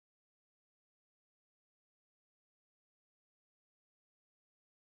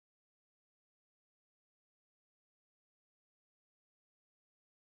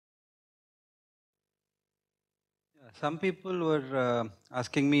Some people were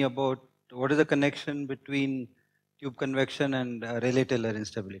asking me about what is the connection between tube convection and Rayleigh-Taylor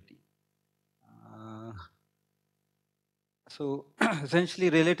instability. So essentially,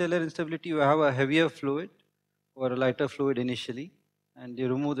 Rayleigh-Taylor instability, you have a heavier fluid or a lighter fluid initially, and you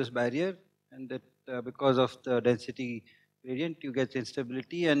remove this barrier, and that because of the density gradient, you get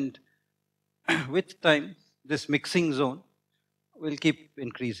instability, and with time, this mixing zone will keep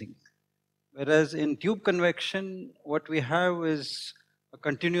increasing. Whereas in tube convection, what we have is a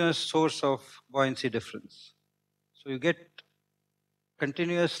continuous source of buoyancy difference. So you get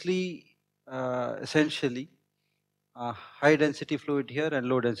continuously, essentially, high density fluid here and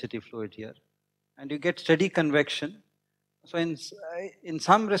low density fluid here. And you get steady convection. So in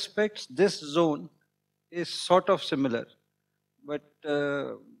some respects, this zone is sort of similar, but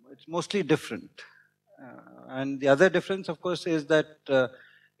it's mostly different. And the other difference, of course, is that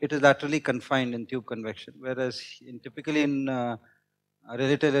it is laterally confined in tube convection, whereas typically in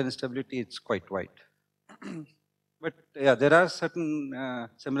Rayleigh-Taylor instability, it's quite wide. But yeah, there are certain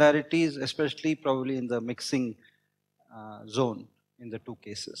similarities, especially probably in the mixing zone in the two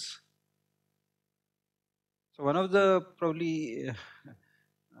cases. So one of the probably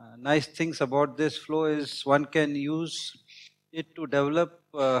nice things about this flow is one can use it to develop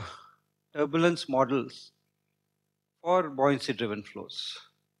turbulence models for buoyancy-driven flows.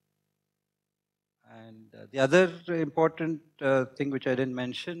 And the other important thing which I didn't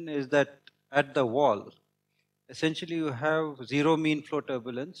mention is that at the wall, essentially you have zero mean flow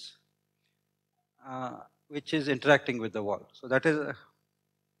turbulence, which is interacting with the wall. So that is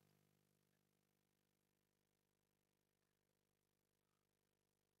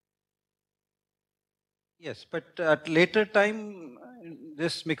yes, but at later time,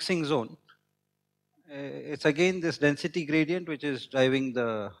 this mixing zone, it's again this density gradient which is driving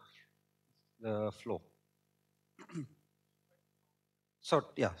the flow.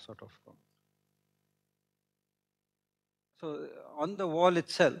 Sort of. So on the wall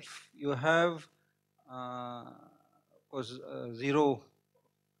itself, you have, of course, zero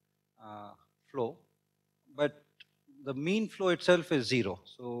flow, but the mean flow itself is zero.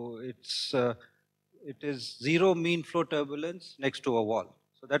 So it is zero mean flow turbulence next to a wall.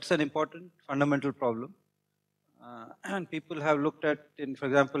 So that's an important fundamental problem. And people have looked at, for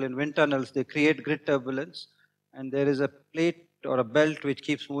example, in wind tunnels, they create grid turbulence, and there is a plate or a belt which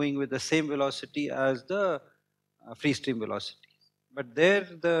keeps moving with the same velocity as the free stream velocity. But there,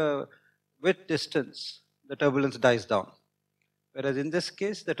 with distance, the turbulence dies down. Whereas in this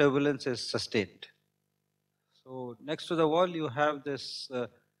case, the turbulence is sustained. So next to the wall, you have this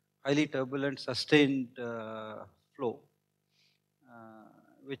highly turbulent sustained flow,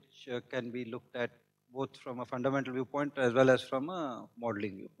 which can be looked at both from a fundamental viewpoint as well as from a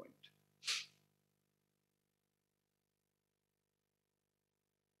modeling viewpoint.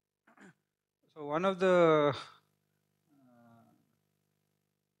 So one of the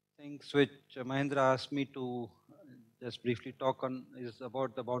things which Mahendra asked me to just briefly talk on is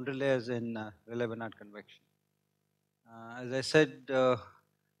about the boundary layers in Rayleigh-Benard convection. As I said,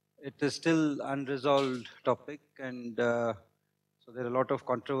 it is still unresolved topic, and so there are a lot of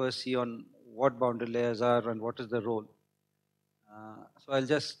controversy on what boundary layers are and what is the role. So I'll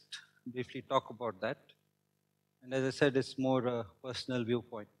just briefly talk about that. And as I said, it's more a personal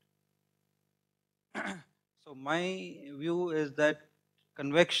viewpoint. So my view is that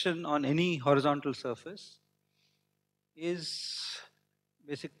convection on any horizontal surface is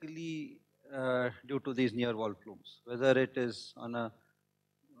basically due to these near wall plumes. Whether it is on a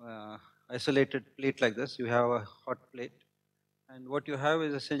isolated plate like this, you have a hot plate, and what you have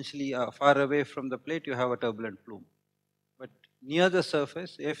is essentially far away from the plate, you have a turbulent plume. But near the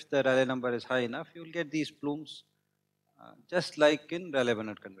surface, if the Rayleigh number is high enough, you will get these plumes just like in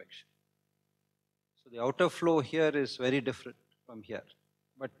Rayleigh-Benard convection. So the outer flow here is very different from here.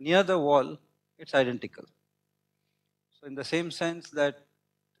 But near the wall, it's identical. So in the same sense that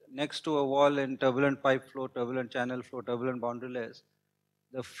next to a wall in turbulent pipe flow, turbulent channel flow, turbulent boundary layers,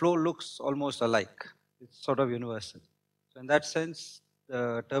 the flow looks almost alike. It's sort of universal. So in that sense,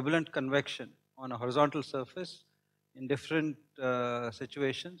 the turbulent convection on a horizontal surface in different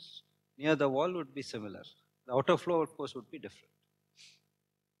situations near the wall would be similar. The outer flow, of course, would be different.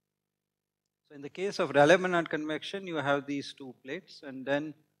 So in the case of Rayleigh-Benard convection, you have these two plates, and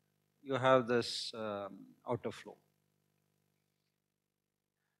then you have this outer flow.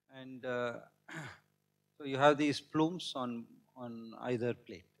 And so you have these plumes on either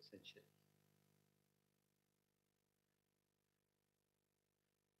plate, essentially.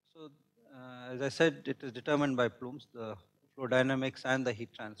 So as I said, it is determined by plumes, the flow dynamics and the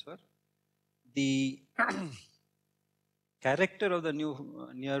heat transfer. The character of the new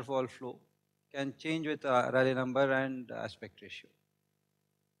near wall flow can change with Rayleigh number and aspect ratio.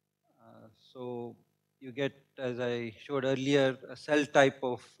 So you get, as I showed earlier, a cell type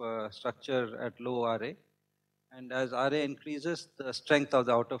of structure at low RA. And as RA increases, the strength of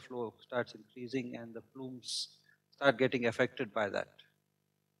the outer flow starts increasing and the plumes start getting affected by that.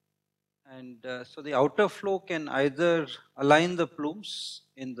 And so the outer flow can either align the plumes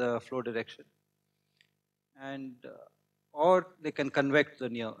in the flow direction and or they can convect the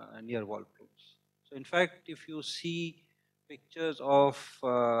near wall plumes. So in fact, if you see pictures of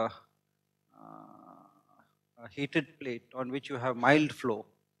a heated plate on which you have mild flow,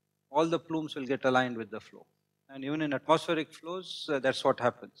 all the plumes will get aligned with the flow. And even in atmospheric flows, that's what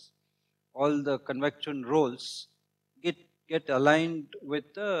happens. All the convection rolls get aligned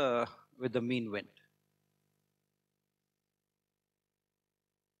with the mean wind.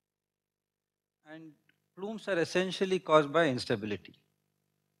 And plumes are essentially caused by instability.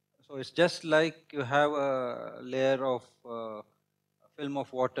 So it's just like you have a layer of film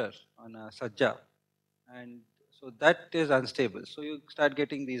of water on a sajja, and so that is unstable. So you start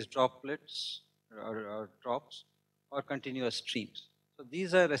getting these droplets or drops or continuous streams. So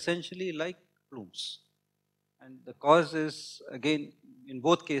these are essentially like plumes. And the cause is, again, in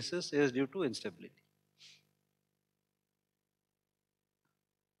both cases, is due to instability.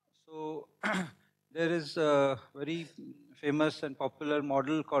 So there is a very famous and popular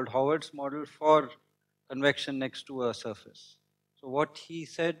model called Howard's model for convection next to a surface. So what he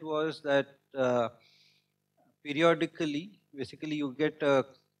said was that periodically, basically you get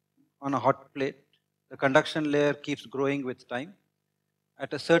on a hot plate, the conduction layer keeps growing with time.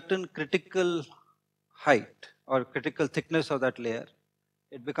 At a certain critical height or critical thickness of that layer,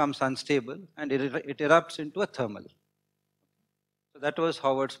 it becomes unstable and it erupts into a thermal. So that was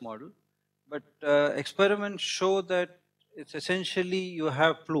Howard's model. But experiments show that it's essentially you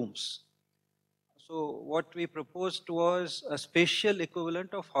have plumes. So what we proposed was a spatial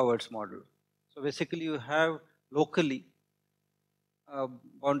equivalent of Howard's model. So basically you have locally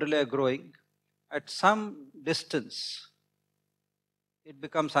boundary layer growing. At some distance, it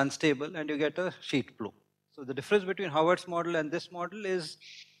becomes unstable and you get a sheet plume. So the difference between Howard's model and this model is,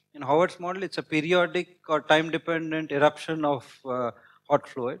 in Howard's model, it's a periodic or time-dependent eruption of hot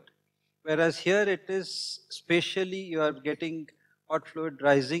fluid, whereas here it is spatially you are getting hot fluid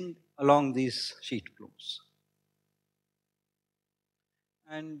rising along these sheet plumes.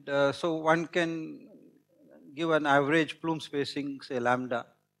 And so one can give an average plume spacing, say lambda,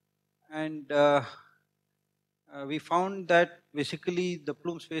 and we found that basically the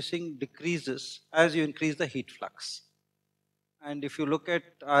plume spacing decreases as you increase the heat flux. And if you look at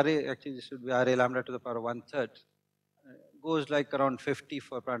RA, actually this should be RA lambda to the power of 1/3, goes like around 50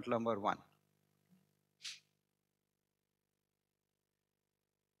 for Prandtl number 1.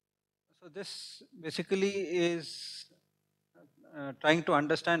 So this basically is trying to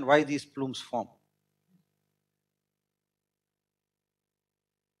understand why these plumes form.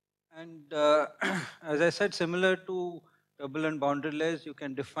 And as I said, similar to turbulent boundary layers, you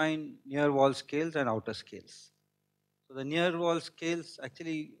can define near wall scales and outer scales. So the near wall scales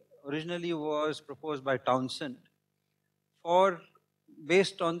actually originally was proposed by Townsend for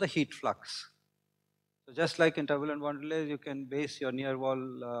based on the heat flux. So just like in turbulent boundary layers, you can base your near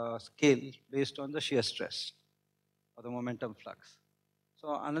wall scale based on the shear stress or the momentum flux.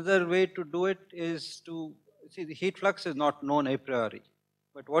 So another way to do it is to see the heat flux is not known a priori,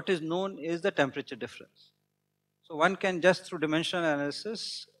 but what is known is the temperature difference. So one can just through dimensional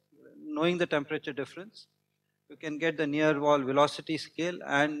analysis, knowing the temperature difference, you can get the near wall velocity scale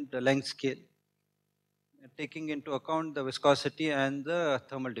and the length scale, taking into account the viscosity and the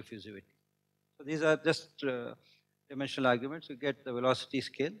thermal diffusivity. So these are just dimensional arguments. You get the velocity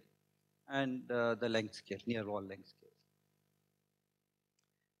scale and the length scale, near wall length scale.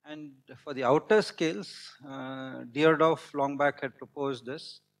 And for the outer scales, Deardorff long back had proposed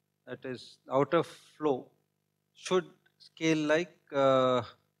this, that is, outer flow should scale like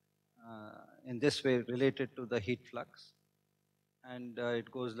in this way related to the heat flux, and it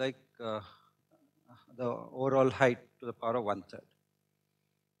goes like the overall height to the power of 1/3.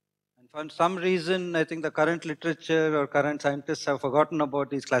 And for some reason, I think the current literature or current scientists have forgotten about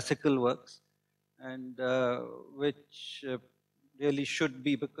these classical works, and which really should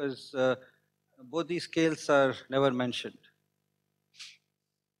be, because both these scales are never mentioned.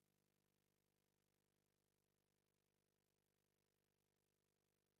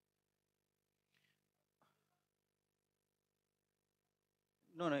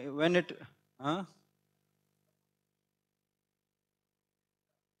 No, no, when it, huh?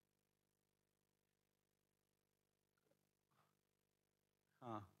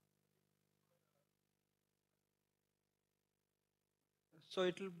 So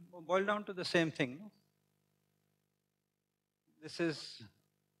it will boil down to the same thing. This is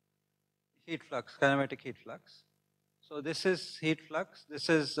heat flux, kinematic heat flux. So this is heat flux, this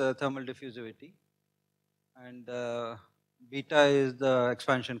is thermal diffusivity, and beta is the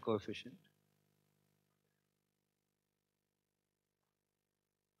expansion coefficient.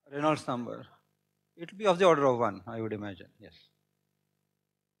 Reynolds number, it will be of the order of 1, I would imagine, yes.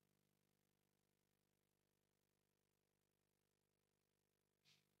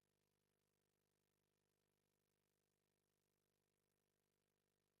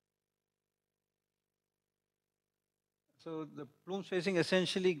 So the plume spacing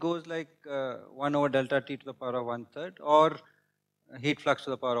essentially goes like 1 over delta T to the power of 1/3 or heat flux to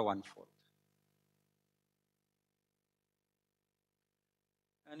the power of 1/4.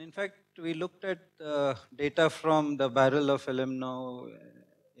 And in fact, we looked at data from the barrel of Ilmenau,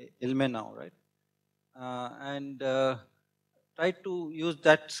 right? And tried to use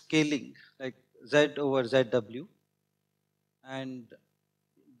that scaling like Z over ZW and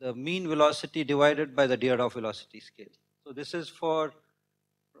the mean velocity divided by the Dyatlov velocity scale. So this is for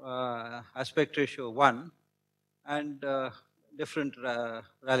aspect ratio 1 and different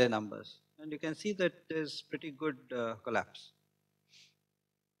Rayleigh numbers. And you can see that there's pretty good collapse.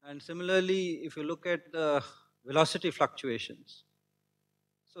 And similarly, if you look at the velocity fluctuations,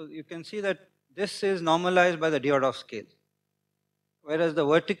 so you can see that this is normalized by the Dyatlov scale, whereas the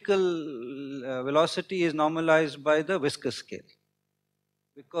vertical velocity is normalized by the viscous scale,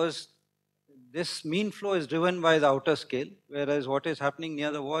 because this mean flow is driven by the outer scale, whereas what is happening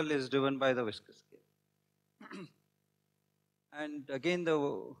near the wall is driven by the viscous scale. And again, the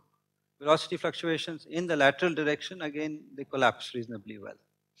velocity fluctuations in the lateral direction, again, they collapse reasonably well.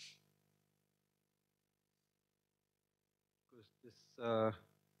 So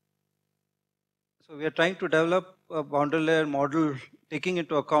we are trying to develop a boundary layer model taking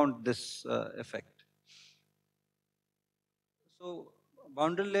into account this effect. So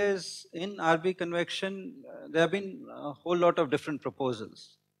boundary layers in RB convection, there have been a whole lot of different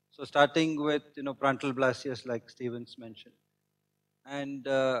proposals. So starting with Prandtl Blasius, like Stevens mentioned, and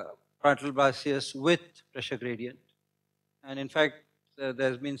Prandtl Blasius with pressure gradient. And in fact,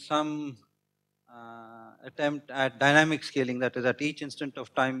 there's been some attempt at dynamic scaling, that is, at each instant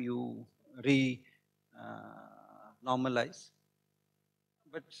of time you normalize.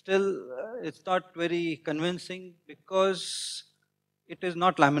 But still, it's not very convincing because it is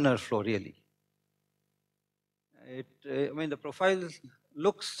not laminar flow really. I mean, the profile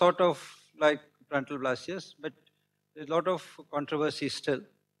looks sort of like Prandtl Blasius, but there's a lot of controversy still.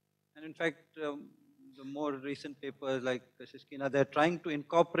 And in fact, the more recent papers like Shishkina, they're trying to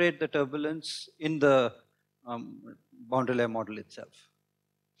incorporate the turbulence in the boundary layer model itself.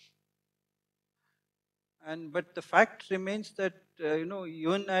 But the fact remains that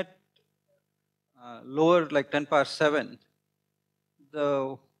even at lower like 10 power 7,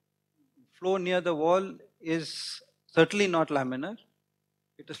 the flow near the wall is certainly not laminar.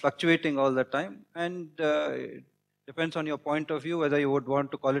 It is fluctuating all the time, and it depends on your point of view whether you would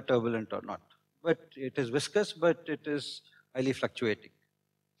want to call it turbulent or not. But it is viscous, but it is highly fluctuating.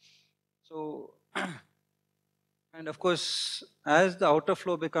 So, and of course, as the outer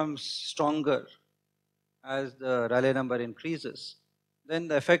flow becomes stronger, as the Rayleigh number increases, then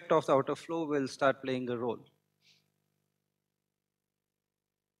the effect of the outer flow will start playing a role.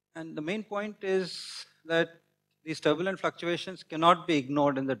 And the main point is that these turbulent fluctuations cannot be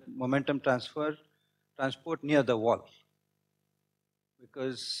ignored in the momentum transport near the wall,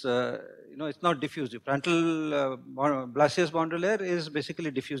 because it's not diffusive. Prandtl Blasius boundary layer is basically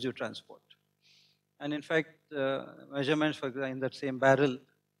diffusive transport. And in fact, measurements for in that same barrel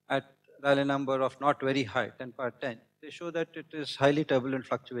at Rayleigh number of not very high, 10 power 10, they show that it is highly turbulent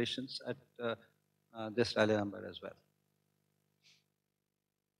fluctuations at this Rayleigh number as well.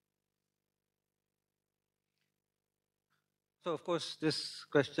 So of course, this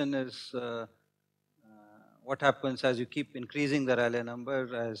question is what happens as you keep increasing the Rayleigh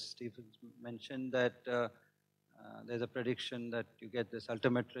number, as Stephen mentioned, that there's a prediction that you get this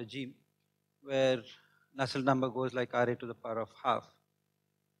ultimate regime where Nusselt number goes like Ra to the power of half.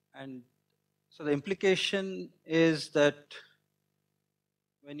 And so the implication is that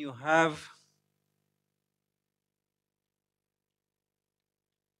when you have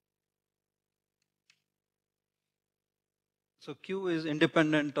so Q is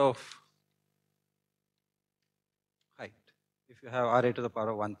independent of height. If you have Ra to the power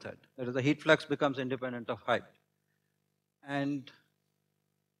of 1/3, that is, the heat flux becomes independent of height. And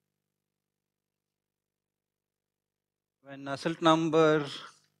when Nusselt number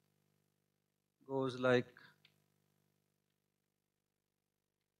goes like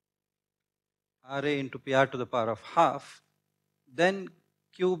Ra into Pr to the power of half, then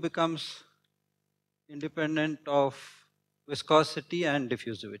Q becomes independent of viscosity and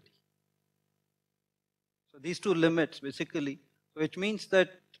diffusivity. So these two limits basically, which means that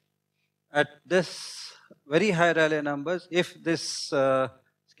at this very high Rayleigh numbers, if this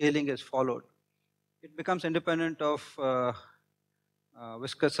scaling is followed, it becomes independent of thermal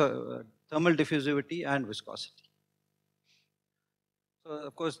diffusivity and viscosity. So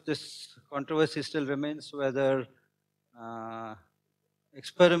of course this controversy still remains whether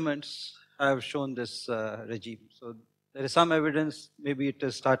experiments have shown this regime. So there is some evidence, maybe it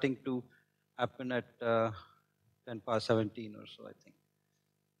is starting to happen at 10 power 17 or so, I think.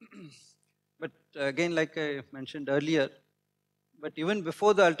 But again, like I mentioned earlier, but even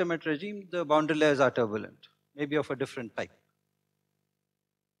before the ultimate regime, the boundary layers are turbulent, maybe of a different type.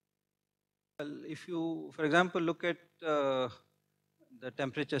 Well, if you, for example, look at the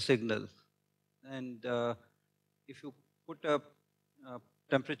temperature signal, and if you put a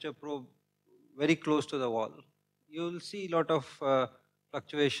temperature probe very close to the wall, you will see a lot of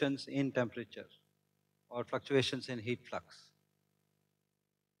fluctuations in temperature or fluctuations in heat flux.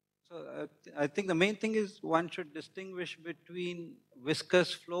 So I think the main thing is one should distinguish between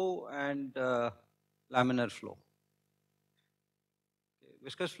viscous flow and laminar flow. Okay.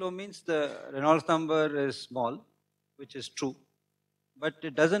 Viscous flow means the Reynolds number is small, which is true, but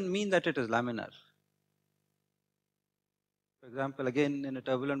it doesn't mean that it is laminar. For example, again in a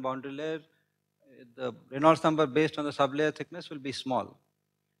turbulent boundary layer, the Reynolds number based on the sublayer thickness will be small,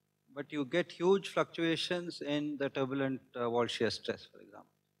 but you get huge fluctuations in the turbulent wall shear stress, for example.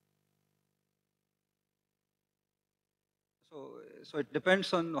 So it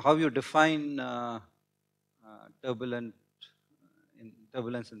depends on how you define turbulence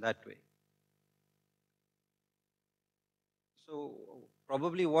in that way. So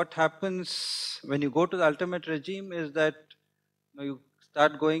probably what happens when you go to the ultimate regime is that you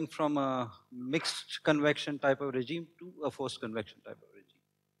start going from a mixed convection type of regime to a forced convection type of regime.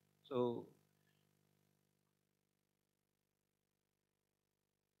 So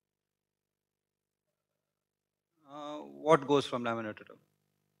what goes from laminar to turbulent?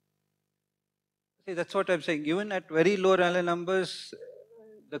 See, that's what I'm saying. Even at very low Rayleigh numbers,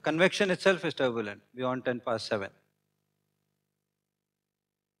 the convection itself is turbulent beyond 10 past 7.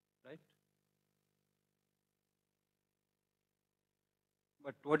 Right?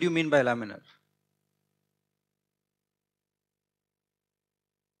 But what do you mean by laminar?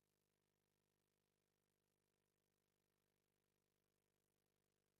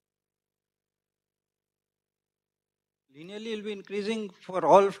 Linearly, it will be increasing for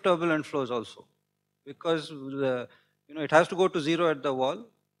all turbulent flows also, because it has to go to 0 at the wall,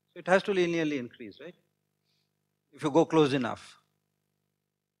 so it has to linearly increase, right? If you go close enough.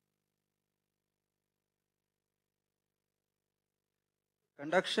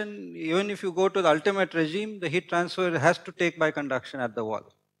 Conduction, even if you go to the ultimate regime, the heat transfer has to take by conduction at the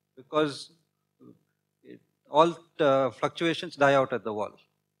wall, because all fluctuations die out at the wall.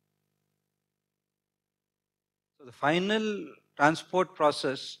 So the final transport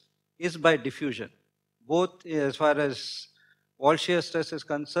process is by diffusion, both as far as wall shear stress is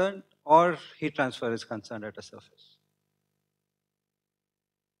concerned or heat transfer is concerned at a surface.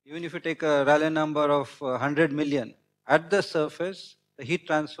 Even if you take a Rayleigh number of 100 million, at the surface, the heat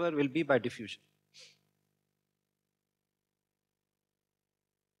transfer will be by diffusion.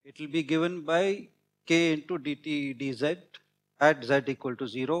 It will be given by K into dt dz at z equal to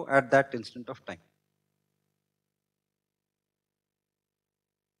 0 at that instant of time.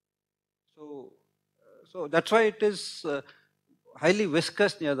 So that's why it is highly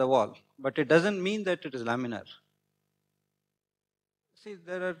viscous near the wall, but it doesn't mean that it is laminar. See,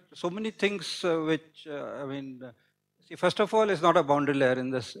 there are so many things which, see, first of all, it's not a boundary layer in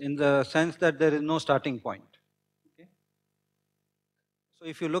the sense that there is no starting point. Okay? So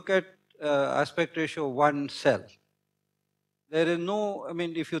if you look at aspect ratio 1 cell, there is no,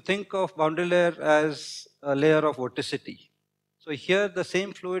 if you think of boundary layer as a layer of vorticity, so here the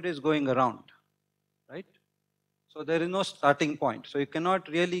same fluid is going around, right? So there is no starting point. So you cannot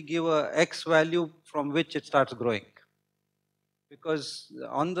really give a X value from which it starts growing. Because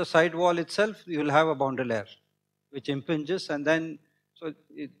on the side wall itself, you will have a boundary layer which impinges, and then, so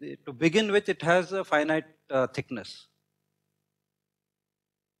to begin with, it has a finite thickness.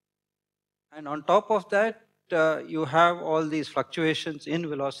 And on top of that, you have all these fluctuations in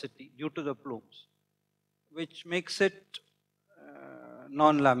velocity due to the plumes, which makes it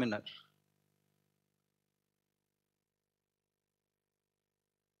non-laminar.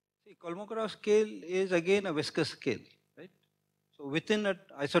 See, Kolmogorov scale is again a viscous scale, right? So within an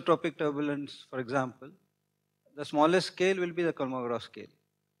isotropic turbulence, for example, the smallest scale will be the Kolmogorov scale.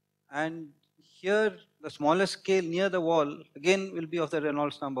 And here, the smallest scale near the wall, again, will be of the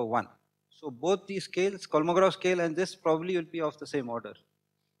Reynolds number 1. So both these scales, Kolmogorov scale and this probably will be of the same order.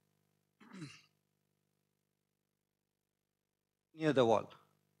 Near the wall.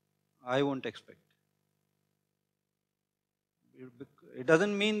 I won't expect. It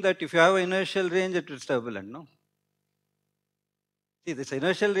doesn't mean that if you have an inertial range, it is turbulent, no? See, this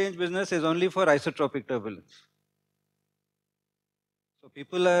inertial range business is only for isotropic turbulence. So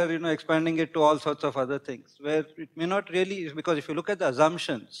people are, expanding it to all sorts of other things, where it may not really, because if you look at the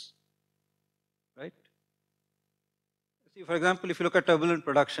assumptions, right? See, for example, if you look at turbulent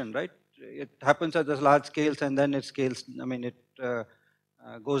production, right? It happens at the large scales and then it scales, it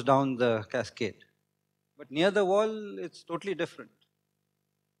goes down the cascade. But near the wall, it's totally different.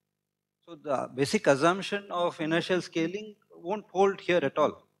 So the basic assumption of inertial scaling won't hold here at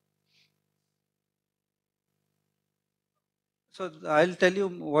all. So I'll tell you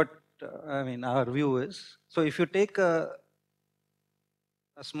what our view is. So if you take a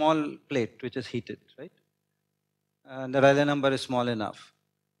small plate which is heated, right? And the Rayleigh number is small enough,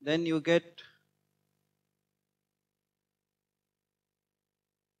 then you get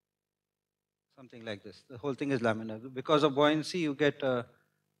something like this. The whole thing is laminar. Because of buoyancy, you get a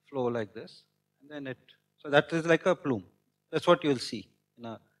flow like this. And then so that is like a plume. That's what you'll see.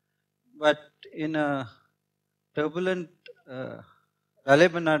 But in a turbulent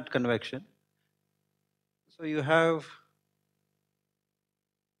Rayleigh-Bénard convection, so you have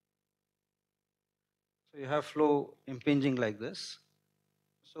flow impinging like this.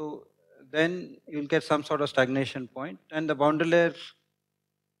 So then you'll get some sort of stagnation point and the boundary layer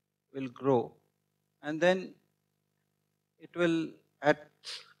will grow. And then it will, at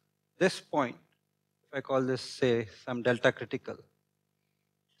this point, if I call this, say, some delta critical.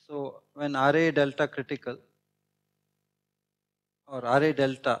 So when RA delta critical or RA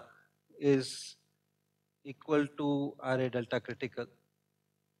delta is equal to RA delta critical,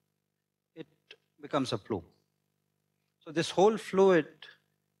 it becomes a plume. So this whole fluid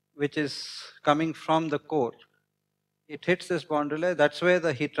which is coming from the core, it hits this boundary layer, that's where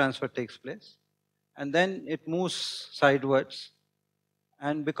the heat transfer takes place. And then it moves sidewards.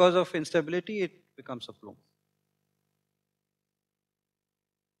 And because of instability, it becomes a plume.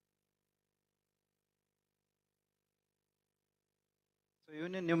 So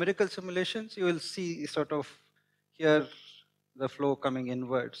even in numerical simulations, you will see sort of here the flow coming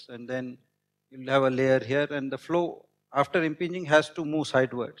inwards, and then you'll have a layer here, and the flow after impinging has to move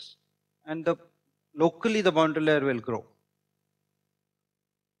sidewards. And locally the boundary layer will grow.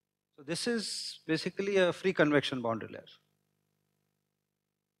 So this is basically a free convection boundary layer.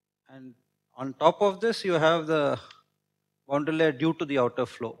 And on top of this, you have the boundary layer due to the outer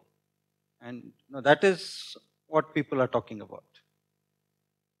flow. And that is what people are talking about.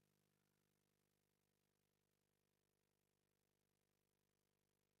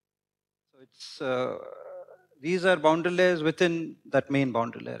 So it's these are boundary layers within that main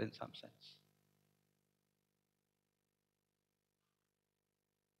boundary layer in some sense.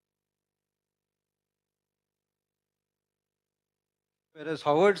 Whereas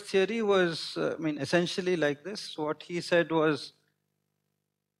Howard's theory was, essentially like this. What he said was,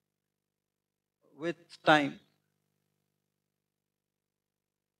 with time,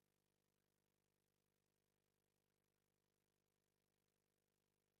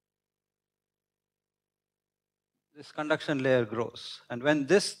 this conduction layer grows. And when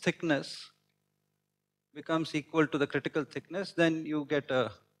this thickness becomes equal to the critical thickness, then you get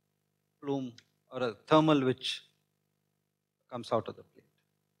a plume or a thermal which comes out of the plate.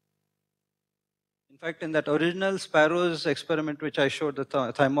 In fact, in that original Sparrows experiment which I showed, the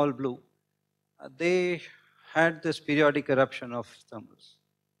thymol blue, they had this periodic eruption of thermals.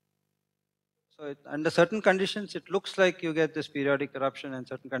 So under certain conditions, it looks like you get this periodic eruption, and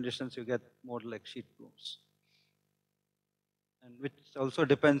certain conditions you get more like sheet plumes. And which also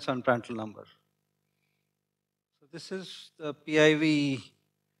depends on Prandtl number. So this is the PIV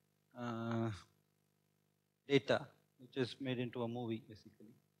data, which is made into a movie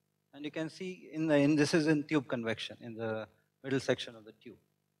basically. And you can see this is in tube convection, in the middle section of the tube.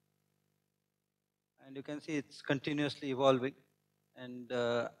 And you can see it's continuously evolving, and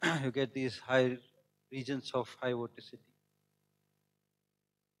you get these high regions of high vorticity.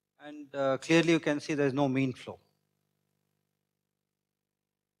 And clearly you can see there's no mean flow.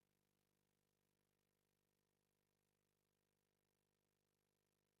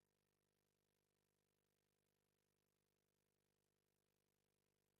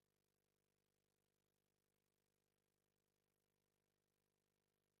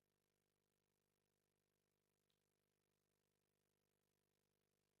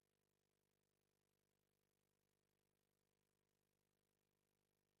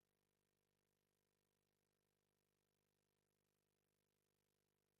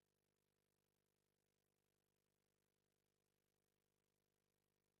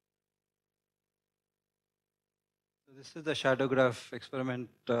 So this is the shadow graph experiment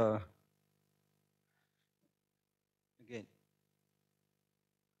again.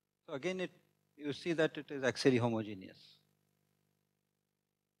 So again, you see that it is axially homogeneous.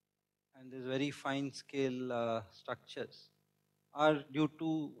 And these very fine scale structures are due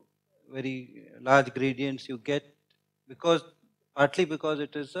to very large gradients you get partly because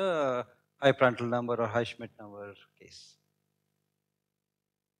it is a high Prandtl number or high Schmidt number case.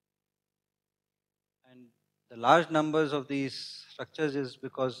 And the large numbers of these structures is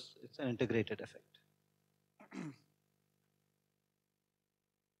because it's an integrated effect.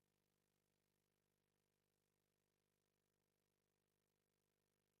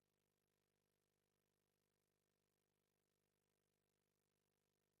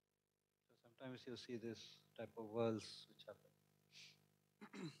 So sometimes you see this type of whirls which happen.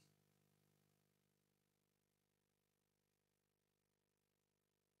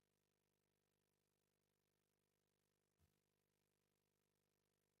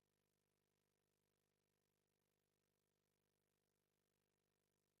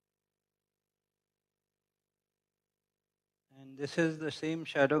 And this is the same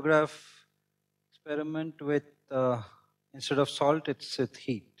shadow graph experiment with, instead of salt, it's with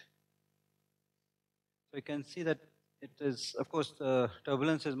heat. So you can see that it is, of course, the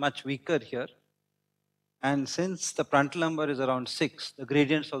turbulence is much weaker here. And since the Prandtl number is around 6, the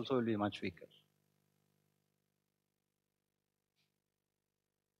gradients also will be much weaker.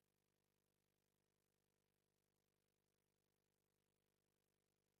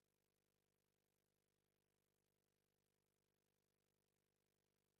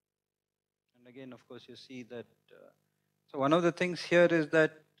 And again, of course, you see that. So one of the things here is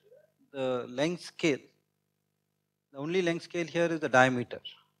that the length scale, the only length scale here is the diameter.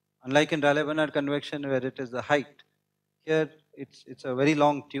 Unlike in Rayleigh-Bénard convection where it is the height, here it's a very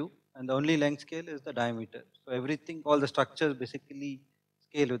long tube and the only length scale is the diameter. So everything, all the structures basically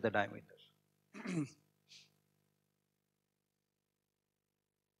scale with the diameter.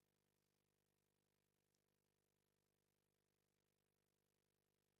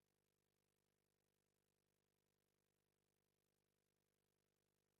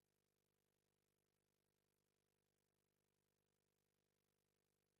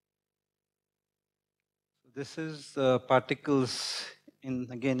 This is particles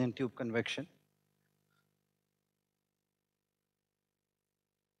again in tube convection.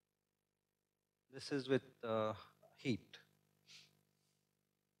 This is with heat.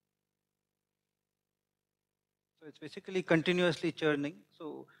 So it's basically continuously churning.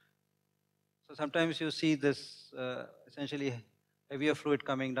 So sometimes you see this essentially heavier fluid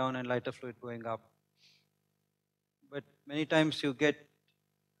coming down and lighter fluid going up. But many times you get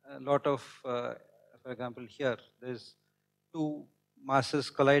a lot of, for example, here there's two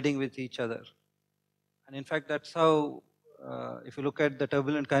masses colliding with each other. And in fact, that's how, if you look at the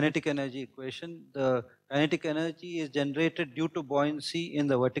turbulent kinetic energy equation, the kinetic energy is generated due to buoyancy in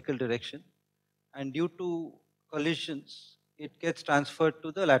the vertical direction. And due to collisions, it gets transferred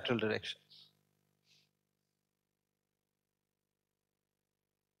to the lateral directions.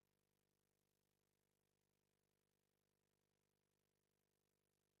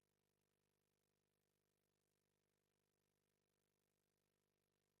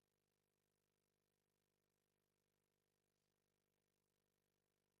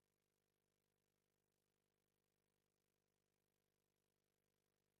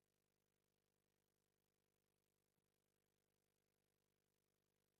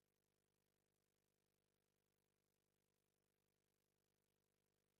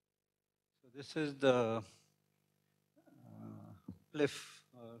 So this is the PLIF,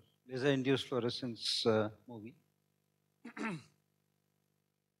 laser-induced fluorescence movie. So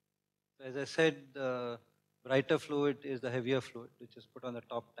as I said, the brighter fluid is the heavier fluid, which is put on the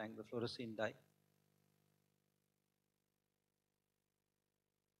top tank, the fluorescein dye.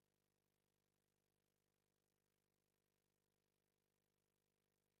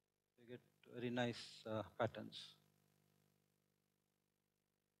 You get very nice patterns.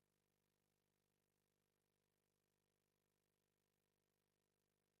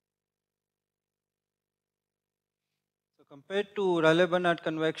 So compared to Rayleigh-Bénard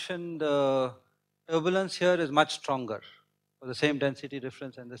convection, the turbulence here is much stronger for the same density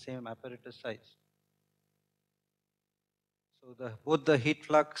difference and the same apparatus size. So both the heat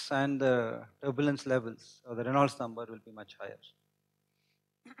flux and the turbulence levels or the Reynolds number will be much higher.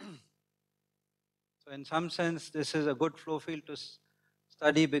 So in some sense, this is a good flow field to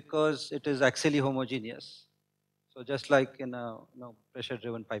study because it is axially homogeneous. So just like in a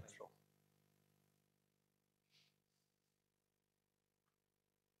pressure-driven pipe flow.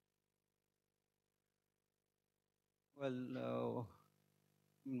 Well,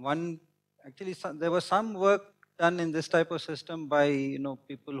 actually, there was some work done in this type of system by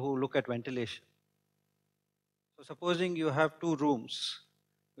people who look at ventilation. So supposing you have two rooms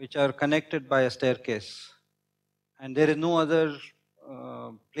which are connected by a staircase, and there is no other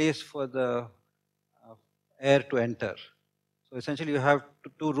place for the uh, air to enter. So essentially, you have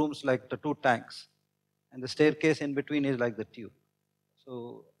two rooms like the two tanks, and the staircase in between is like the tube.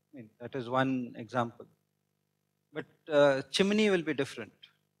 So that is one example. But chimney will be different,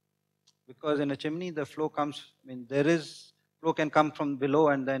 because in a chimney the flow comes. Flow can come from below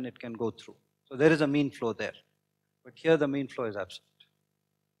and then it can go through. So there is a mean flow there, but here the mean flow is absent.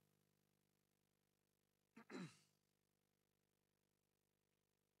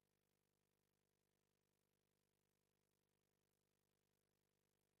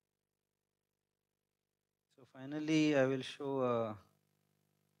 So finally, I will show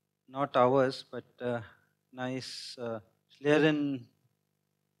not ours, but nice Schlieren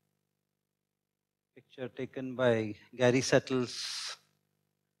picture taken by Gary Settles.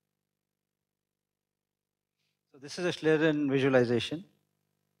 So this is a Schlieren visualization.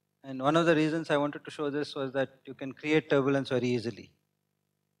 And one of the reasons I wanted to show this was that you can create turbulence very easily.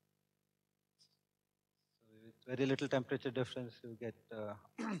 So with very little temperature difference, you get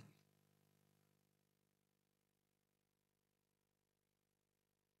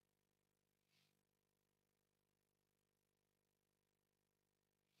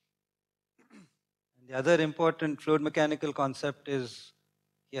And the other important fluid mechanical concept is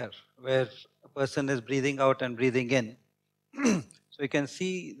here, where a person is breathing out and breathing in. So you can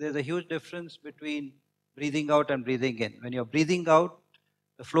see there's a huge difference between breathing out and breathing in. When you're breathing out,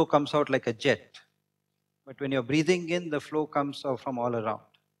 the flow comes out like a jet. But when you're breathing in, the flow comes out from all around.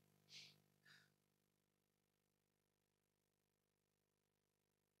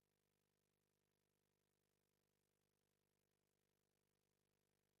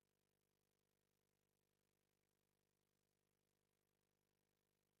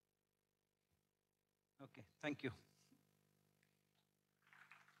 Okay, thank you.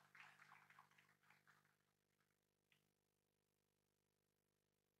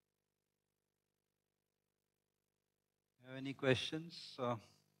 Have any questions?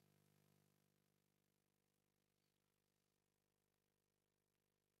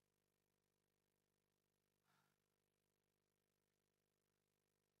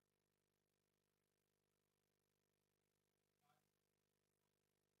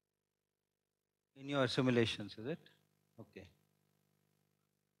 In your simulations, is it? Okay.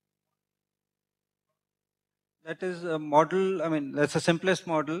 That is a model, that's the simplest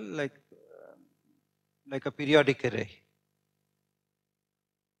model, like a periodic array.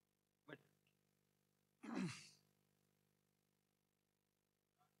 But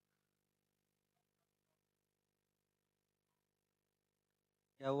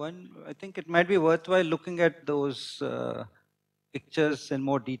yeah, I think it might be worthwhile looking at those pictures in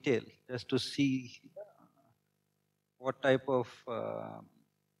more detail, just to see what type of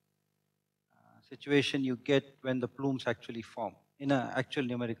situation you get when the plumes actually form in an actual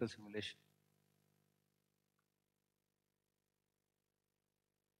numerical simulation.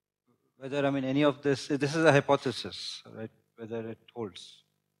 Whether, any of this is a hypothesis, right? Whether it holds.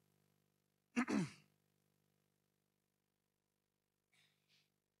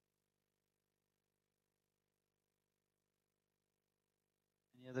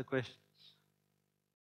 Any other questions?